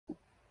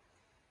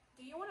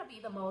You want to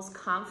be the most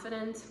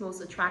confident,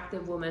 most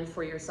attractive woman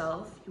for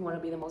yourself. You want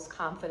to be the most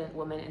confident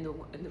woman in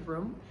the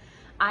room.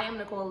 I am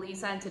Nicole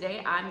Elissa, and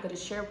today I'm going to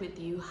share with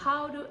you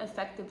how to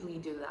effectively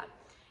do that.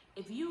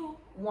 If you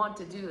want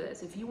to do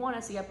this, if you want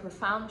to see a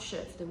profound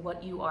shift in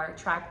what you are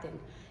attracting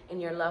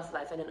in your love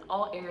life and in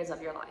all areas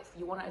of your life,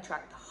 you want to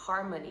attract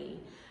harmony,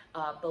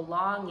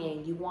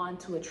 belonging, you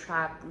want to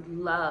attract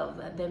love,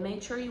 then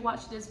make sure you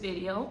watch this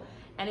video.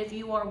 And if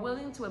you are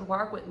willing to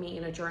embark with me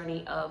in a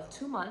journey of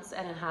 2 months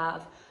and a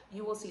half,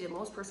 you will see the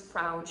most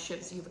profound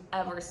shifts you've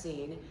ever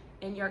seen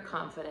in your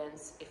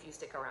confidence if you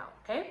stick around,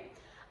 okay?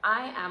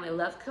 I am a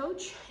love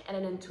coach and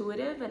an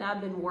intuitive, and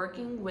I've been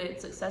working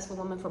with successful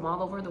women from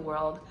all over the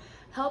world,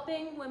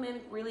 helping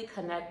women really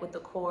connect with the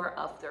core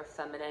of their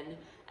feminine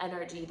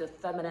energy, the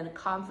feminine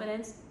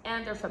confidence,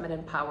 and their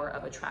feminine power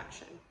of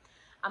attraction.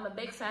 I'm a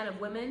big fan of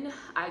women.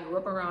 I grew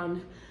up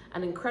around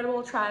an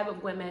incredible tribe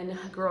of women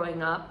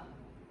growing up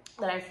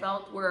that I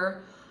felt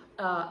were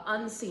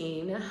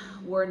unseen,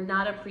 were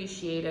not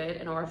appreciated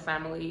in our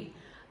family.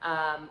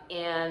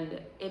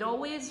 And it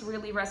always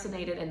really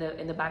resonated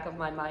in the back of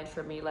my mind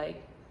for me,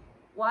 like,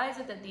 why is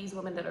it that these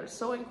women that are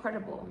so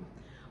incredible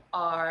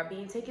are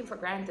being taken for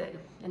granted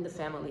in the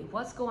family?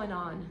 What's going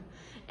on?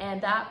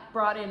 And that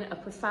brought in a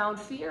profound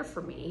fear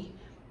for me,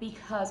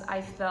 because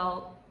I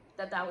felt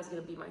that that was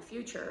going to be my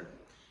future.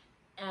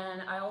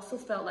 And I also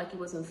felt like it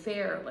was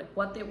unfair, like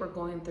what they were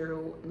going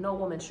through, no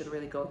woman should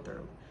really go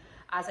through.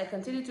 As I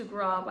continued to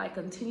grow up, I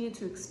continued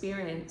to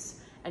experience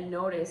and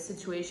notice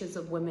situations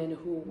of women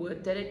who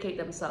would dedicate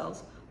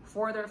themselves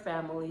for their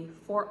family,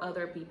 for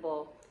other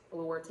people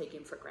who were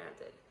taken for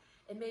granted.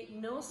 It made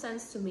no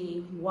sense to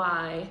me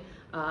why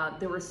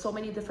there were so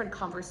many different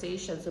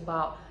conversations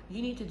about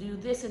you need to do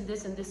this and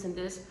this and this and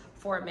this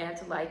for a man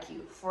to like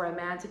you, for a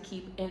man to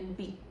keep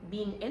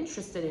being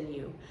interested in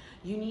you.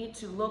 You need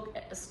to look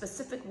a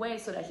specific way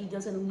so that he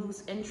doesn't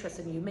lose interest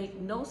in you. Make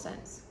no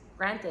sense.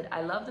 Granted,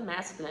 I love the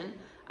masculine.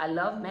 I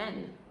love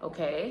men,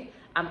 okay?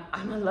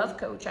 I'm a love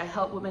coach. I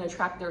help women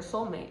attract their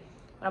soulmate.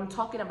 But I'm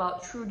talking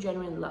about true,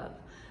 genuine love.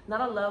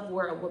 Not a love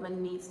where a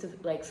woman needs to,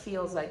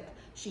 feels like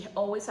she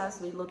always has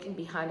to be looking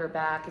behind her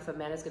back if a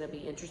man is going to be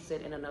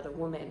interested in another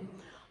woman.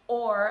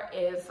 Or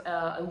if,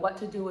 what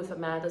to do if a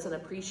man doesn't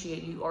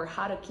appreciate you, or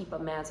how to keep a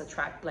man's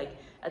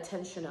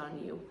attention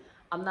on you.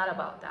 I'm not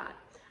about that.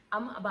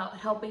 I'm about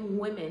helping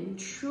women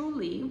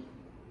truly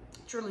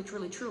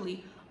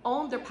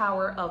own the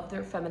power of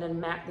their feminine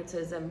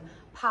magnetism,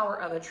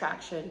 power of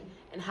attraction,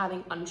 and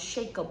having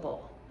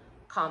unshakable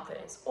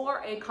confidence,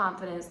 or a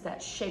confidence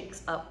that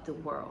shakes up the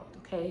world,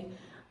 okay?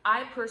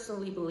 I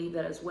personally believe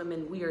that as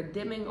women, we are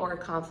dimming our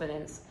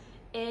confidence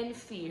in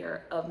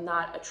fear of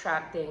not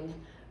attracting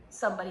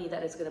somebody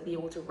that is going to be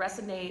able to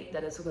resonate,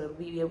 that is going to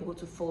be able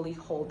to fully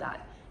hold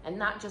that. And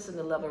not just in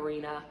the love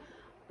arena,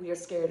 we are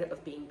scared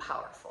of being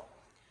powerful.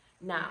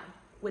 Now,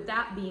 with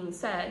that being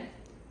said,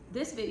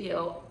 this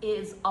video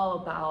is all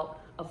about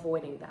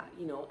avoiding that,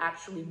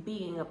 actually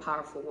being a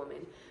powerful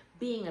woman,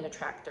 being an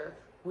attractor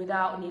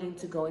without needing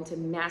to go into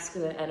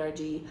masculine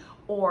energy,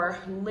 or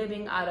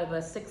living out of a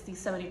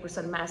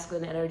 60-70%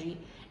 masculine energy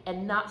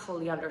and not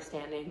fully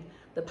understanding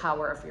the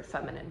power of your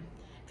feminine.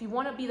 If you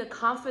want to be the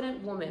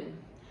confident woman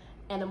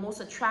and the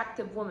most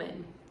attractive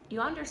woman,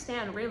 you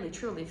understand really,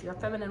 truly, if you're a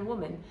feminine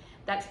woman,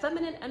 that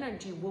feminine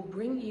energy will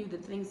bring you the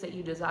things that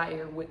you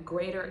desire with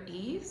greater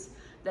ease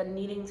than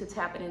needing to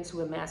tap it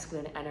into a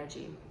masculine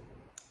energy.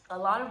 A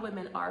lot of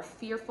women are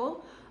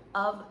fearful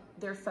of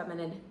their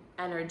feminine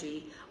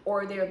energy,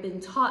 or they've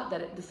been taught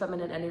that the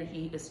feminine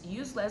energy is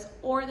useless,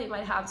 or they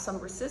might have some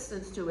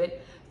resistance to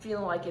it,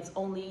 feeling like it's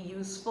only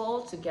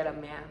useful to get a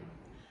man.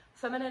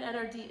 Feminine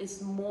energy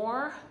is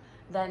more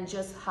than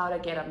just how to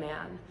get a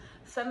man.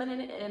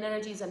 Feminine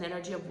energy is an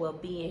energy of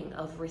well-being,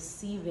 of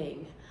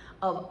receiving,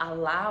 of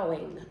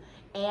allowing,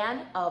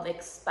 and of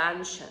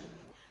expansion.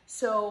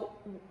 So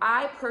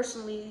I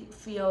personally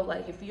feel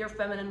like if you're a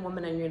feminine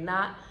woman and you're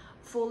not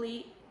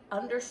fully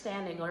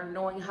understanding or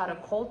knowing how to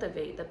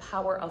cultivate the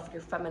power of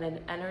your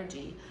feminine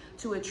energy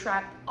to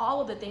attract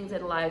all of the things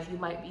in life you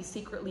might be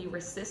secretly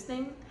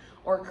resisting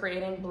or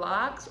creating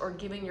blocks or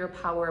giving your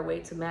power away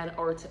to men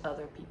or to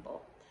other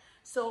people.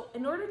 So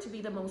in order to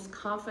be the most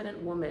confident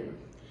woman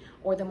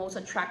or the most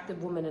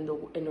attractive woman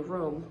in the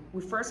room,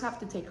 we first have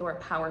to take our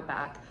power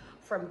back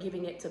from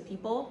giving it to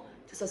people,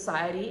 to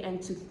society,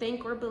 and to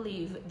think or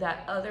believe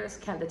that others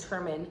can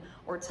determine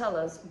or tell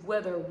us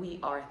whether we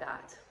are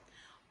that.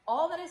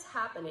 All that is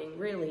happening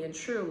really and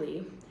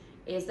truly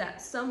is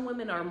that some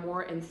women are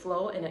more in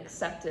flow and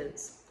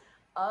acceptance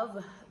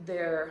of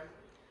their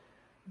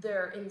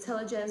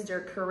intelligence,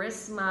 their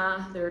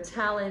charisma, their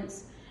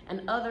talents,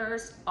 and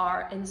others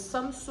are in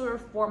some sort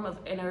of form of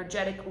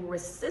energetic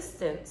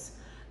resistance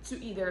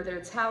to either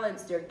their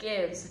talents, their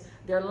gifts,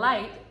 their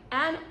light,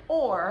 and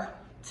or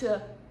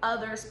to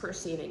others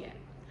perceiving it.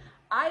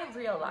 I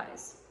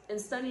realized in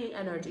studying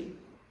energy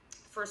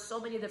for so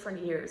many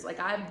different years,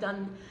 I've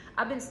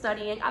been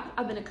studying,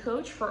 I've been a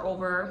coach for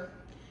over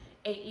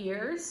 8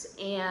 years,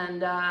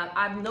 and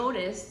I've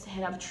noticed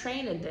and I've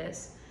trained in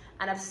this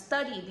and I've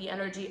studied the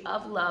energy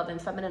of love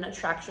and feminine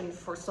attraction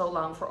for so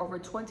long, for over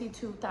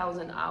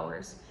 22,000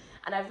 hours.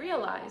 And I've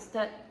realized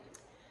that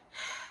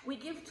we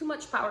give too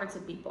much power to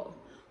people.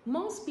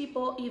 Most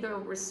people either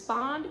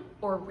respond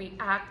or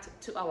react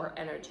to our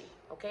energy,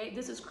 okay?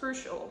 This is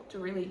crucial to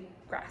really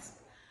grasp.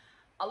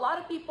 A lot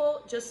of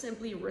people just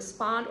simply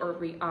respond or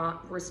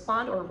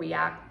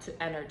react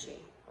to energy,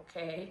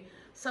 okay?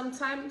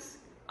 Sometimes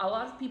a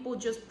lot of people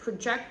just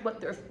project what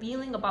they're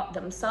feeling about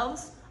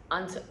themselves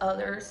onto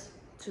others,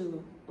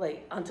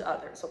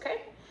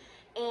 okay?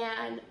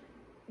 And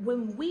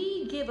when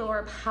we give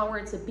our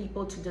power to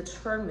people to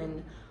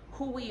determine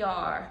who we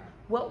are,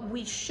 what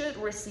we should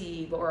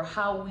receive, or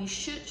how we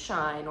should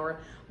shine,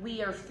 or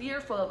we are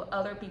fearful of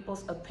other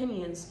people's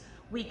opinions,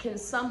 we can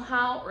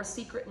somehow or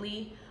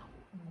secretly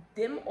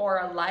dim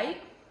our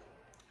light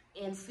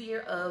in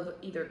fear of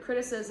either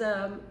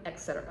criticism,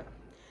 etc.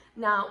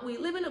 Now, we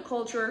live in a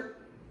culture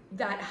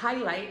that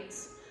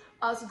highlights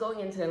us going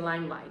into the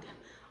limelight,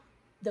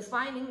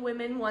 defining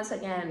women once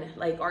again,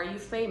 like, are you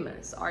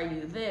famous? Are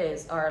you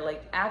this? Are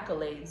like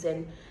accolades?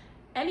 And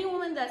any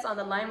woman that's on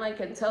the limelight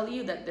can tell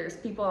you that there's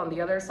people on the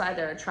other side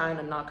that are trying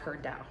to knock her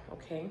down,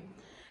 okay?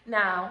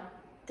 Now,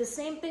 the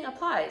same thing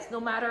applies. No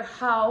matter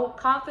how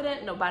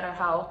confident, no matter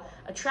how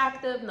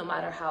attractive, no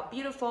matter how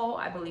beautiful,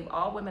 I believe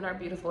all women are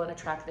beautiful and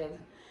attractive.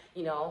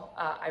 You know,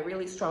 I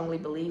really strongly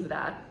believe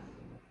that.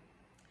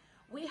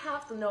 We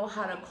have to know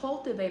how to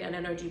cultivate an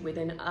energy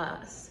within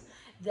us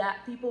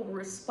that people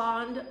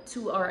respond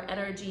to our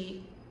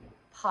energy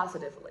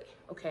positively,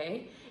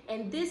 okay?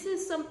 And this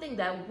is something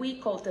that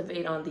we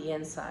cultivate on the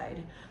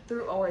inside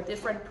through our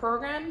different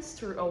programs,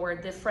 through our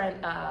different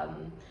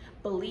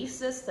belief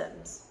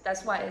systems.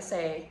 That's why I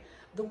say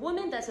the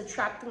woman that's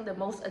attracting the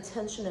most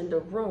attention in the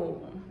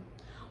room,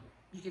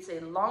 you could say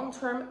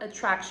long-term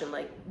attraction,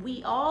 like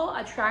we all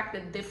attract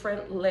at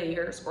different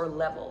layers or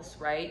levels,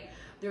 right?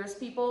 There's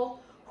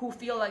people who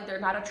feel like they're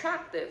not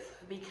attractive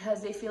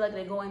because they feel like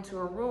they go into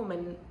a room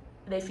and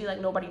they feel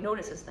like nobody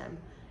notices them.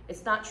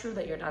 It's not true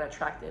that you're not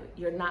attractive.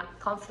 You're not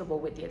comfortable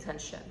with the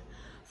attention.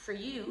 For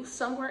you,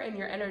 somewhere in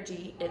your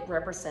energy, it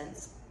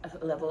represents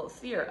a level of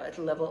fear,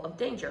 a level of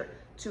danger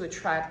to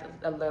attract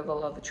a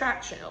level of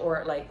attraction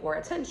or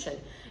attention.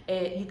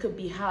 You could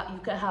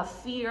have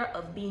fear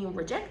of being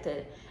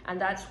rejected, and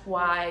that's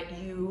why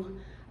you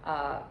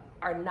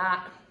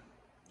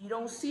you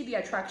don't see the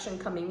attraction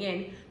coming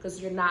in because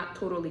you're not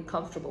totally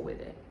comfortable with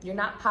it. You're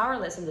not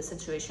powerless in the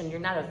situation. You're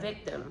not a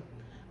victim,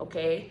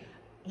 okay?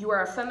 You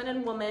are a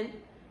feminine woman,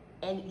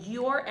 and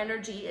your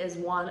energy is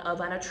one of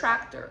an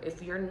attractor.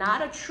 If you're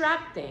not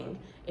attracting,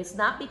 it's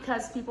not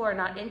because people are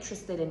not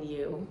interested in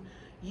you.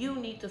 You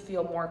need to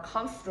feel more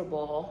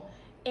comfortable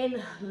in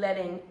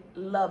letting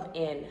love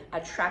in,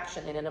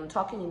 attraction in, and I'm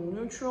talking in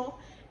neutral,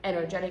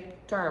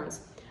 energetic terms.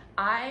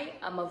 I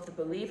am of the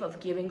belief of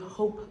giving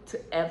hope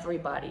to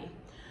everybody.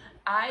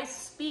 I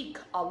speak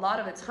a lot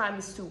of the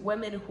times to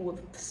women who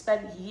have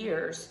spent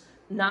years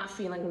not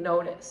feeling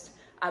noticed.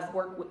 I've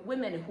worked with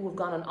women who have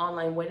gone on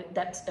online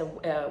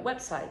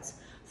websites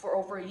for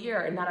over a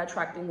year and not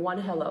attracting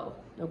one hello,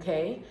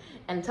 okay?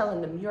 And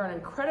telling them, you're an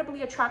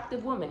incredibly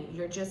attractive woman.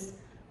 You're just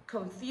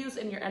confused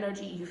in your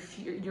energy.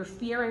 You're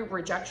fearing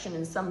rejection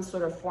in some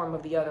sort of form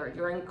of the other.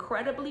 You're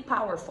incredibly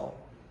powerful.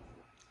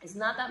 It's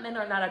not that men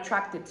are not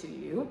attracted to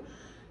you.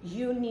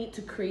 You need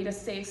to create a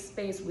safe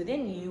space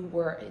within you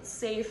where it's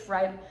safe,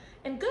 right,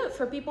 and good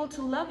for people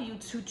to love you,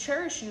 to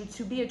cherish you,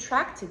 to be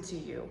attracted to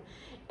you.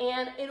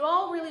 And it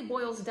all really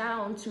boils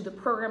down to the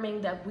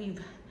programming that we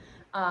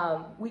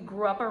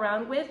grew up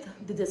around with,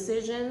 the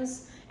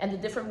decisions and the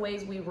different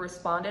ways we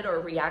responded or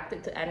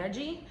reacted to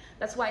energy.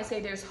 That's why I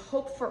say there's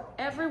hope for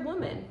every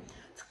woman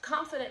to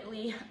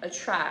confidently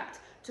attract,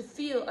 to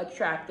feel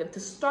attractive, to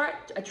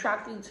start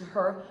attracting to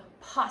her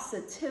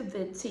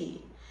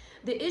positivity.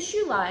 The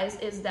issue lies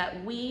is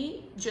that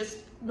we just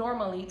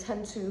normally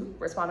tend to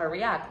respond or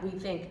react. We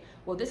think,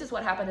 well, this is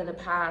what happened in the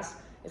past.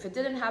 If it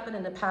didn't happen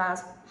in the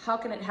past, how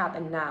can it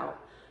happen now?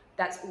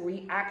 That's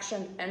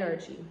reaction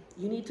energy.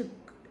 You need to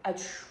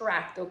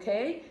attract,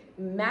 okay?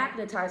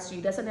 Magnetize to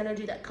you. That's an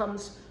energy that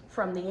comes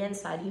from the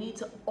inside. You need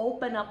to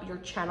open up your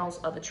channels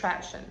of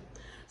attraction.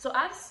 So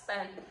I've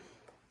spent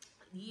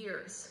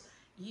years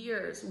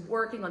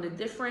working on the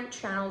different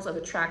channels of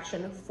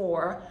attraction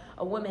for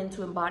a woman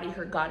to embody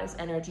her goddess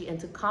energy and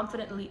to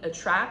confidently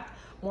attract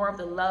more of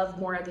the love,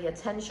 more of the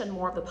attention,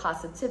 more of the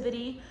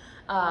positivity,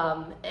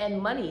 and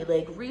money,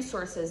 like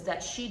resources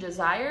that she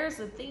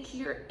desires. I think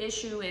your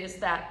issue is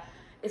that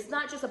it's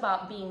not just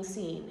about being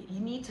seen.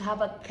 You need to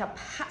have a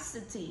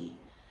capacity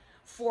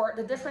for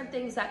the different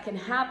things that can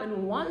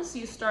happen once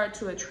you start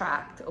to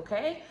attract,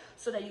 okay?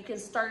 So that you can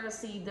start to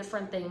see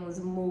different things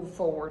move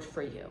forward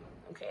for you,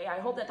 okay? I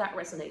hope that that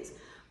resonates.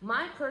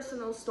 My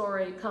personal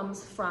story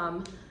comes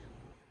from,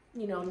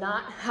 you know,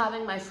 not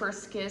having my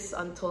first kiss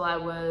until I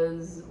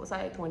was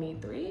I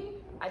 23?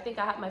 I think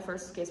I had my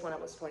first kiss when I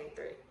was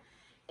 23.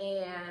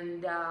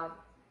 And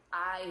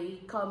I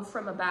come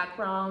from a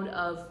background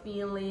of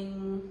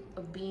being,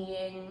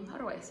 how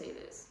do I say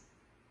this?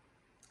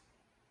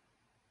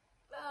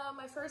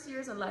 My first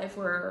years in life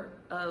were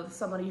of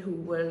somebody who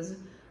was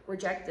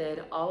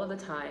rejected all of the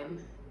time,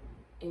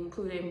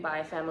 including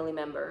by family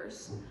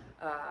members,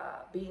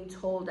 being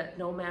told that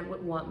no man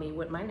would want me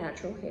with my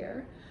natural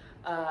hair,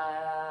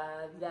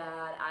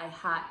 that I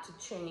had to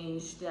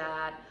change,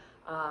 that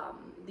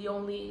the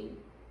only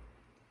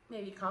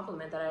maybe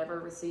compliment that I ever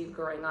received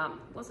growing up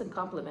wasn't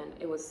compliment,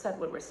 it was said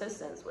with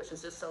resistance, which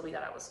is just told me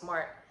that I was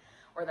smart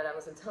or that I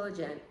was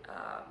intelligent.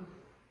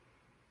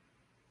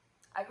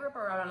 I grew up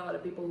around a lot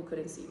of people who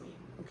couldn't see me,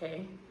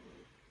 okay?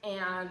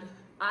 And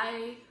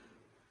I,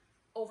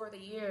 over the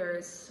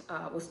years,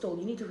 was told,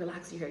 you need to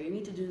relax your hair, you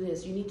need to do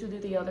this, you need to do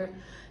the other.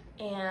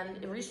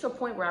 And it reached to a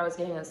point where I was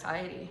getting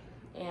anxiety.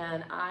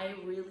 And I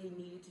really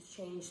needed to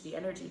change the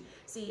energy.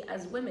 See,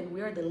 as women, we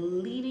are the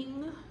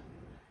leading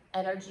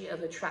energy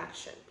of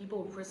attraction.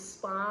 People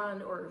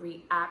respond or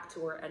react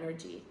to our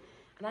energy.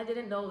 And I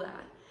didn't know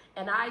that.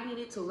 And I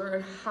needed to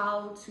learn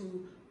how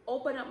to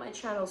open up my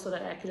channel so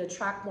that I could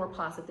attract more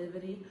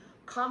positivity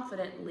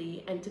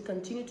confidently and to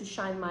continue to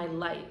shine my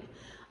light.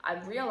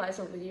 I've realized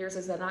over the years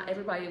is that not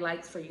everybody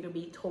likes for you to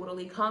be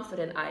totally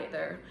confident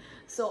either.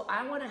 So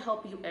I want to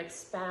help you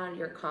expand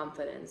your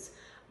confidence.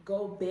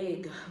 Go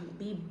big,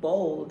 be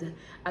bold,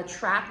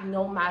 attract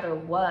no matter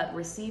what,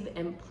 receive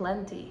in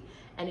plenty.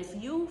 And if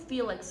you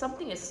feel like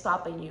something is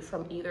stopping you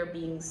from either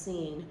being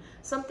seen,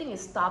 something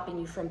is stopping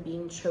you from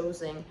being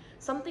chosen,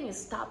 something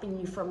is stopping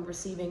you from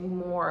receiving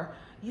more,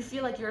 you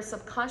feel like you're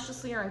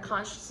subconsciously or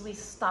unconsciously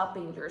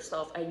stopping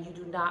yourself and you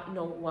do not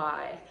know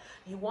why.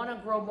 You want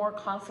to grow more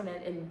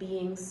confident in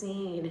being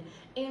seen,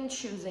 in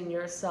choosing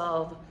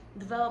yourself,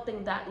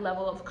 developing that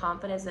level of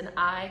confidence. And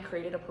I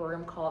created a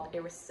program called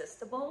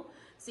Irresistible,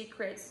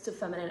 Secrets to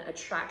Feminine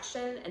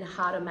Attraction and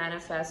How to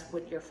Manifest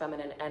with Your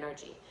Feminine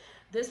Energy.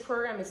 This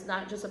program is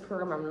not just a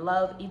program of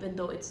love, even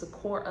though it's the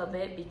core of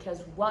it,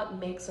 because what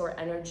makes our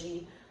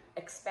energy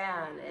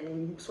expand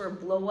and sort of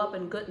blow up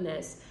in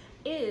goodness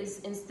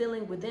is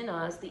instilling within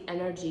us the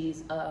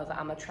energies of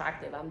I'm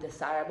attractive, I'm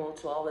desirable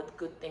to all the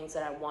good things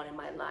that I want in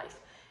my life.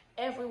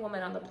 Every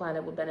woman on the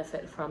planet will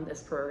benefit from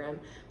this program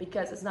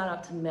because it's not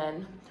up to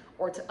men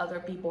or to other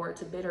people or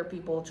to bitter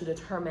people to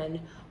determine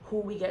who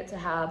we get to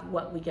have,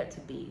 what we get to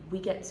be. We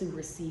get to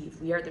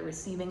receive. We are the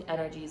receiving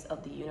energies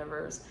of the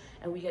universe,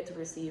 and we get to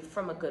receive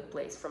from a good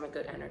place, from a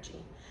good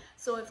energy.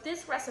 So if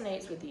this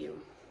resonates with you,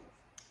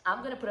 I'm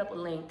going to put up a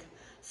link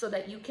so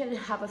that you can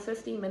have a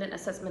 15-minute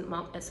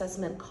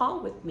assessment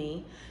call with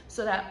me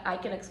so that I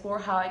can explore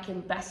how I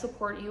can best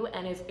support you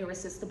and if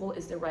Irresistible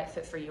is the right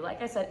fit for you.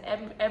 Like I said,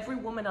 every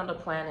woman on the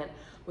planet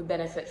would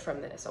benefit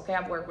from this, okay?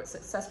 I've worked with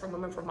successful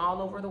women from all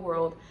over the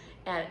world,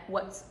 and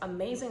what's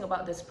amazing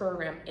about this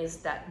program is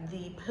that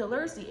the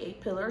pillars, the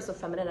 8 pillars of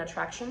feminine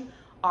attraction,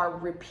 are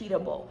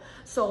repeatable.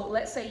 So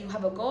let's say you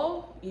have a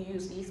goal, you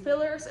use these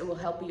pillars, it will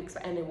help you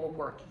expand and it will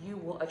work. You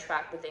will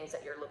attract the things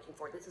that you're looking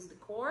for. This is the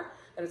core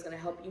that is going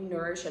to help you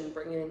nourish and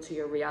bring it into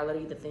your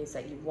reality, the things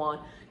that you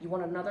want. You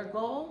want another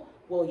goal?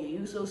 Well, you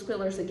use those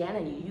pillars again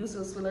and you use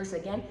those pillars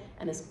again,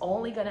 and it's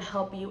only going to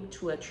help you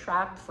to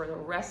attract for the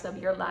rest of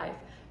your life.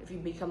 If you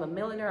become a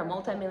millionaire, a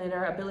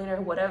multimillionaire, a billionaire,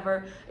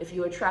 whatever, if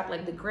you attract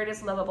like the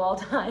greatest love of all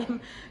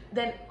time,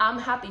 then I'm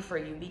happy for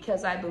you,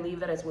 because I believe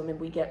that as women,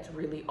 we get to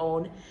really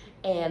own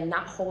and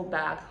not hold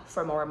back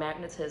from our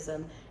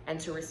magnetism and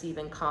to receive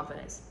in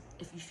confidence.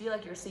 If you feel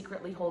like you're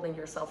secretly holding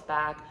yourself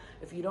back,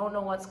 if you don't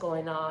know what's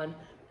going on,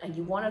 and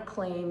you want to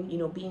claim, you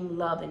know, being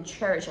loved and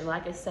cherished, and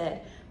like I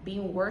said,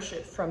 being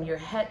worshipped from your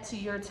head to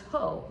your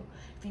toe,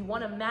 if you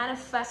want to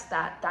manifest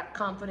that, that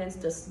confidence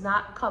does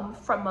not come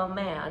from a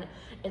man.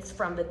 It's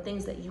from the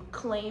things that you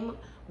claim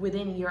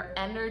within your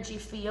energy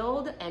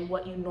field and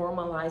what you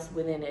normalize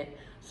within it.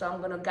 So I'm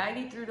going to guide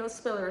you through those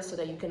pillars so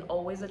that you can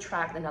always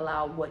attract and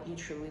allow what you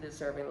truly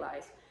deserve in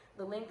life.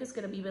 The link is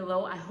going to be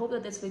below. I hope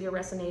that this video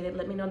resonated.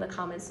 Let me know in the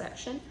comment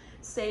section.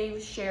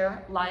 Save,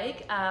 share,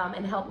 like,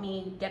 and help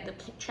me get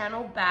the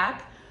channel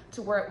back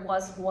to where it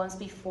was once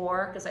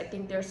before, because I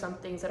think there's some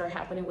things that are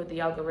happening with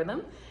the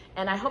algorithm.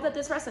 And I hope that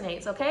this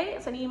resonates, okay?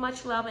 Sending you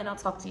much love, and I'll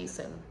talk to you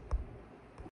soon.